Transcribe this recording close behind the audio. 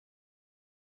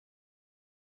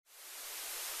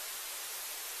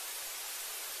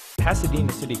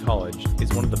Pasadena City College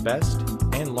is one of the best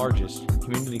and largest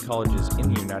community colleges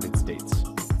in the United States.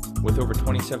 With over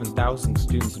 27,000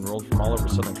 students enrolled from all over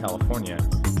Southern California,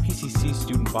 PCC's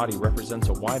student body represents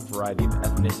a wide variety of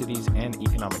ethnicities and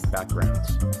economic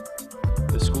backgrounds.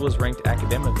 The school is ranked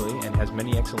academically and has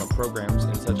many excellent programs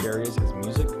in such areas as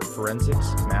music,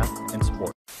 forensics, math, and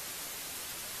sport.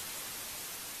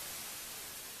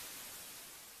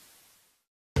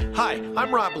 Hi,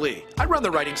 I'm Rob Lee. I run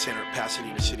the Writing Center at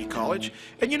Pasadena City College,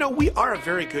 and you know, we are a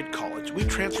very good college. We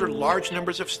transfer large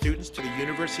numbers of students to the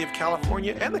University of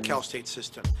California and the Cal State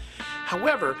system.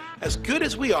 However, as good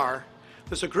as we are,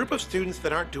 there's a group of students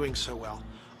that aren't doing so well.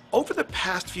 Over the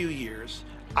past few years,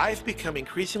 I've become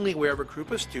increasingly aware of a group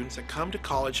of students that come to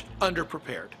college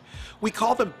underprepared. We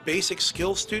call them basic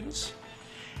skills students,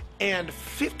 and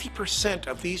 50%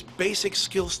 of these basic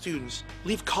skills students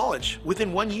leave college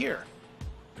within 1 year.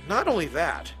 Not only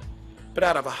that, but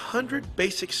out of 100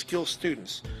 basic skills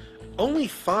students, only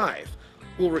 5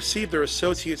 will receive their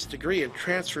associate's degree and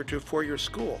transfer to a 4-year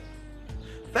school.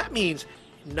 That means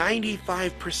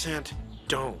 95%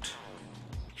 don't.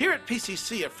 Here at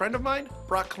PCC, a friend of mine,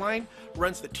 Brock Klein,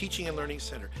 runs the Teaching and Learning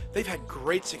Center. They've had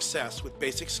great success with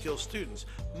basic skills students,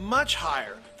 much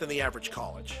higher than the average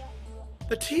college.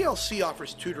 The TLC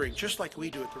offers tutoring just like we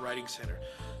do at the Writing Center.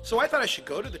 So I thought I should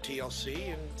go to the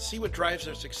TLC and see what drives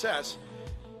their success.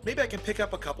 Maybe I can pick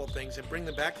up a couple of things and bring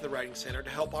them back to the Writing Center to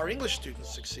help our English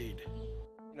students succeed.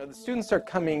 You know, the students are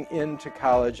coming into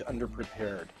college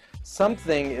underprepared.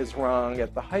 Something is wrong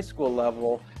at the high school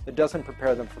level that doesn't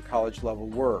prepare them for college level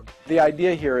work. The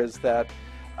idea here is that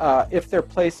if they're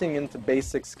placing into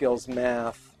basic skills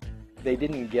math, they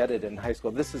didn't get it in high school.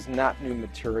 This is not new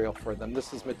material for them.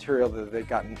 This is material that they've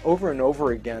gotten over and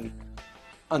over again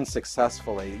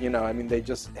unsuccessfully. You know, I mean, they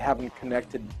just haven't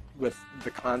connected with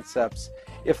the concepts.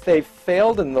 If they've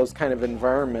failed in those kind of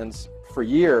environments for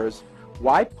years,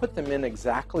 why put them in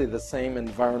exactly the same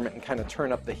environment and kind of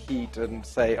turn up the heat and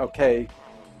say, okay,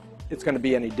 it's going to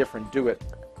be any different, do it.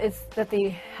 It's that they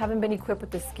haven't been equipped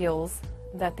with the skills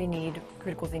that they need.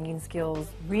 Critical thinking skills,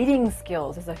 reading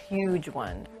skills is a huge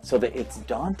one. So that it's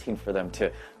daunting for them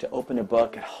to open a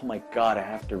book and, oh my God, I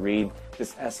have to read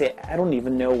this essay. I don't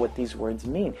even know what these words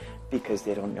mean, because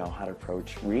they don't know how to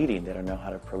approach reading, they don't know how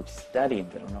to approach studying,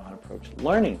 they don't know how to approach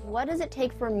learning. What does it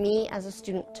take for me as a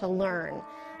student to learn?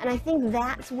 And I think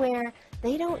that's where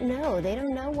they don't know. They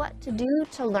don't know what to do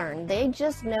to learn. They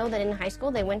just know that in high school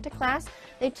they went to class,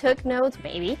 they took notes,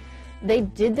 maybe. They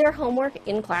did their homework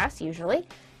in class, usually,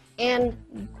 and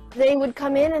they would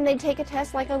come in and they'd take a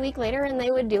test like a week later and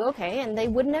they would do okay, and they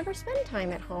would never spend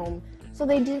time at home. So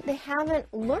they haven't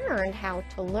learned how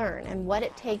to learn and what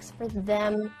it takes for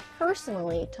them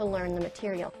personally to learn the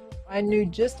material. I knew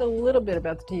just a little bit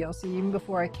about the TLC even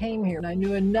before I came here, and I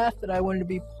knew enough that I wanted to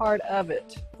be part of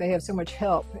it. They have so much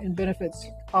help and benefits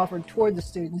offered toward the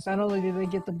students. Not only do they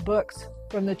get the books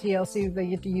from the TLC they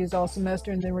get to use all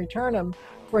semester and then return them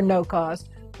for no cost,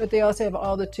 but they also have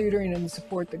all the tutoring and the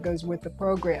support that goes with the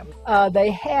program.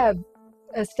 They have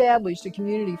established a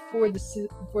community for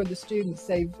the students.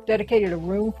 They've dedicated a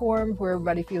room for them where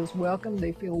everybody feels welcome,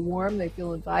 they feel warm, they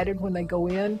feel invited when they go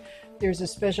in. There's a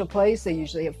special place. They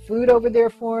usually have food over there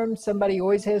for them. Somebody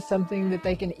always has something that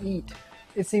they can eat.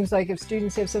 It seems like if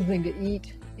students have something to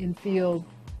eat and feel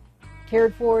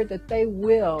cared for, that they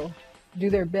will do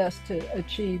their best to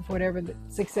achieve whatever the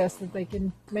success that they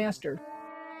can master.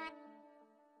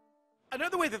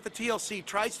 Another way that the TLC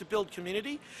tries to build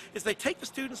community is they take the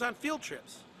students on field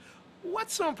trips.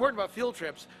 What's so important about field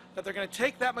trips that they're going to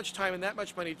take that much time and that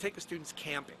much money to take the students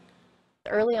camping?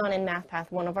 Early on in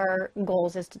MathPath, one of our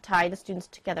goals is to tie the students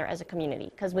together as a community,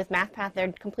 because with MathPath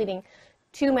they're completing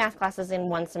 2 math classes in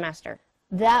 1 semester.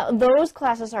 Those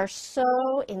classes are so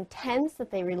intense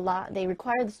that they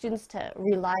require the students to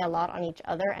rely a lot on each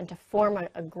other and to form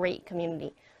a great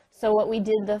community. So what we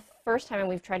did the first time, and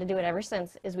we've tried to do it ever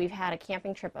since, is we've had a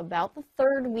camping trip about the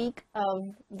 3rd week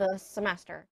of the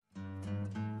semester.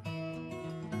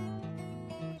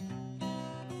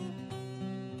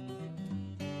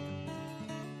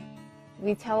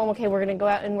 We tell them, okay, we're going to go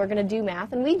out and we're going to do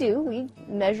math, and we do. We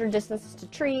measure distances to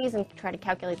trees and try to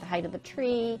calculate the height of the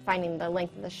tree, finding the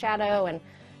length of the shadow, and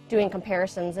doing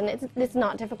comparisons. And it's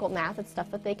not difficult math, it's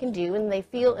stuff that they can do, and they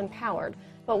feel empowered.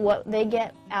 But what they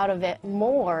get out of it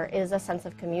more is a sense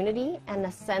of community and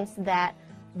a sense that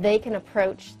they can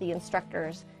approach the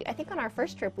instructors. I think on our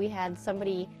first trip we had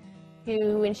somebody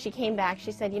who, when she came back,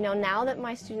 she said, you know, now that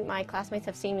my classmates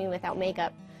have seen me without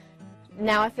makeup,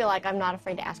 now I feel like I'm not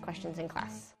afraid to ask questions in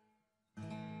class.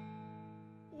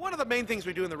 One of the main things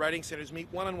we do in the Writing Center is meet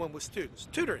one-on-one with students,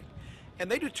 tutoring. And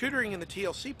they do tutoring in the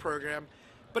TLC program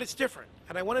but it's different.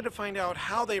 And I wanted to find out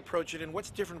how they approach it and what's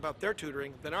different about their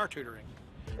tutoring than our tutoring.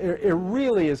 It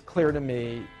really is clear to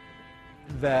me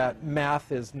that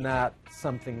math is not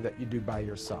something that you do by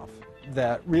yourself,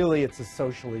 that really it's a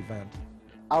social event.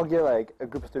 I'll get like a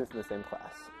group of students in the same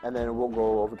class, and then we'll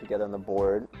go over together on the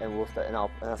board, and we'll start, and I'll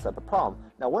set up a problem.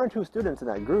 Now, one or two students in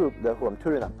that group who I'm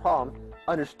tutoring that problem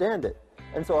understand it,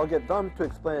 and so I'll get them to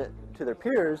explain it to their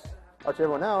peers or to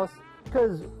everyone else,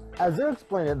 because as they're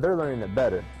explaining it, they're learning it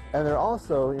better, and they're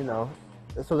also, you know,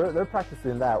 so they're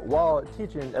practicing that while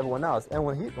teaching everyone else. And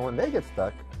when they get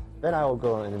stuck, then I will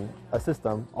go and assist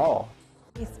them all.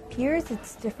 With peers,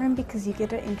 it's different because you get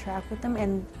to interact with them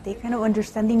and they kind of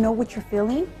understand, they know what you're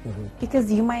feeling. Because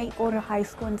you might go to high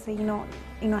school and say,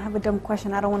 I have a dumb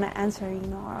question, I don't want to answer, or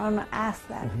I don't want to ask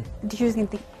that. The teacher's going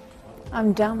to think,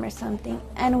 I'm dumb or something.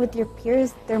 And with your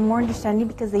peers, they're more understanding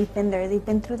because they've been there, they've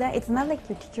been through that. It's not like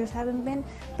your teachers haven't been,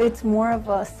 but it's more of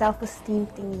a self-esteem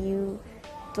thing you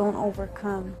don't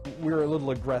overcome. We're a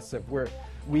little aggressive.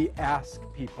 We ask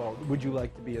people, would you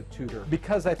like to be a tutor?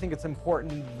 Because I think it's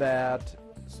important that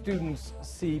students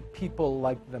see people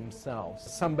like themselves.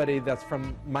 Somebody that's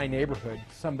from my neighborhood,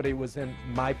 somebody was in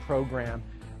my program,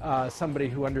 somebody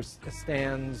who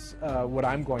understands what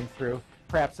I'm going through,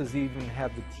 perhaps has even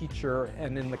had the teacher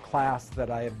and in the class that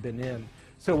I have been in.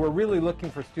 So we're really looking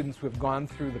for students who have gone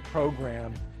through the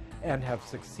program and have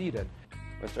succeeded.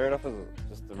 I started off as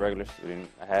just a regular student.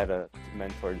 I had a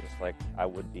mentor just like I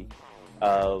would be.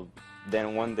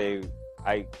 Then one day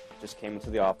I just came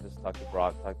into the office, talked to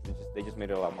Brock, they just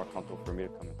made it a lot more comfortable for me to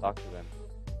come and talk to them.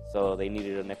 So they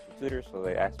needed an extra tutor, so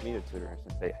they asked me to tutor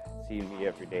since they see me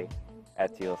every day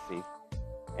at TLC.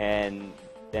 And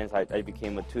then I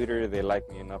became a tutor. They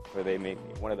liked me enough where they made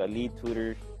me one of the lead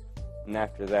tutors. And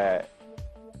after that,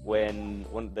 when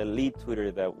the lead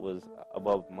tutor that was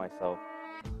above myself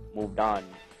moved on,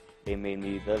 they made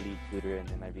me the lead tutor, and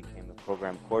then I became the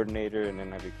program coordinator, and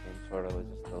then I became sort of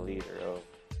just the leader of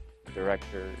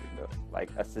director,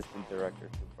 like assistant director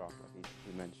to Brock, like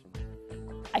you mentioned.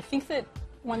 I think that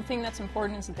one thing that's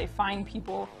important is that they find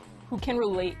people who can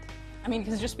relate. I mean,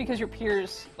 because just because your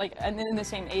peers, and in the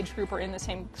same age group or in the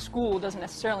same school doesn't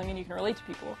necessarily mean you can relate to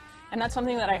people. And that's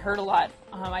something that I heard a lot.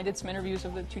 I did some interviews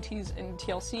of the tutees in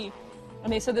TLC,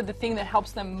 and they said that the thing that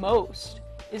helps them most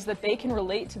is that they can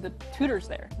relate to the tutors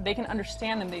there. They can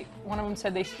understand them. One of them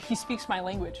said he speaks my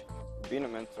language. Being a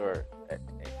mentor at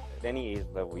any age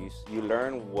level, you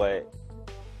learn what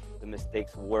the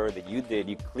mistakes were that you did.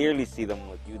 You clearly see them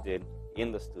what you did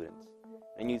in the students,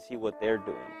 and you see what they're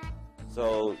doing.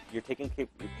 So you're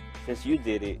since you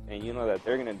did it and you know that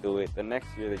they're gonna do it, the next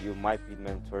year that you might be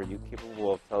mentored, you're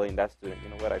capable of telling that student, you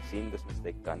know what, I've seen this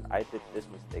mistake done. I did this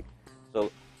mistake.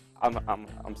 So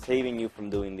I'm saving you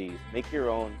from doing these. Make your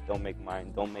own, don't make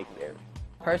mine, don't make theirs.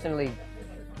 Personally,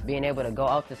 being able to go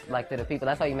out to the people,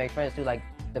 that's how you make friends too. Like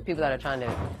the people that are trying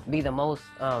to be the most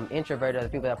introverted are the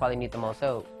people that probably need the most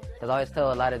help. Because I always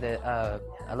tell a lot of the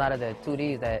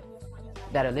 2Ds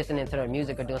that are listening to their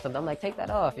music or doing something, I'm like, take that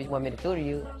off if you want me to tutor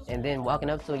you. And then walking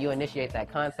up to you initiate that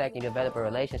contact, you develop a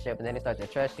relationship, and then they start to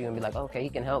trust you and be like, okay, he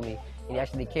can help me, and he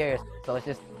actually cares. So it's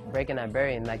just breaking that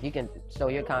barrier, and like you can show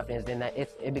your confidence, then that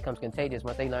it becomes contagious.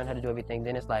 Once they learn how to do everything,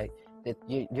 then it's like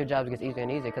your job gets easier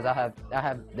and easier, because I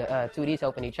have the 2Ds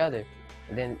helping each other,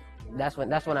 and then that's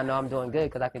when I know I'm doing good,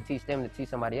 because I can teach them to teach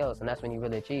somebody else, and that's when you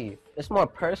really achieve. It's more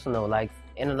personal. Like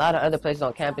in a lot of other places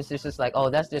on campus, it's just like, oh,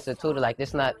 that's just a tutor. Like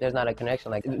there's not a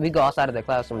connection. Like we go outside of the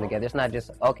classroom together. It's not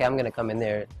just, okay, I'm gonna come in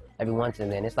there every once and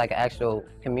then. It's like an actual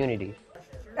community.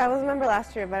 I was a member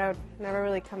last year, but I would never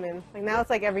really come in. Like now it's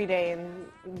like every day,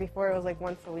 and before it was like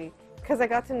once a week. Because I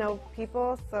got to know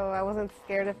people, so I wasn't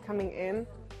scared of coming in.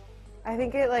 I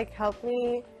think it like helped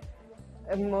me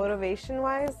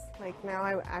motivation-wise. Like now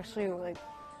I actually like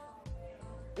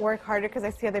work harder because I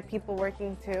see other people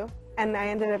working too. And I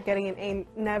ended up getting an A.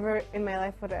 Never in my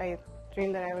life would I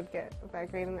dream that I would get a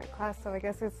bad grade in that class. So I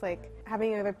guess it's like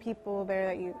having other people there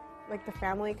that you, like the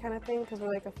family kind of thing, because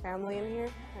we're like a family in here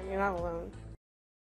and you're not alone.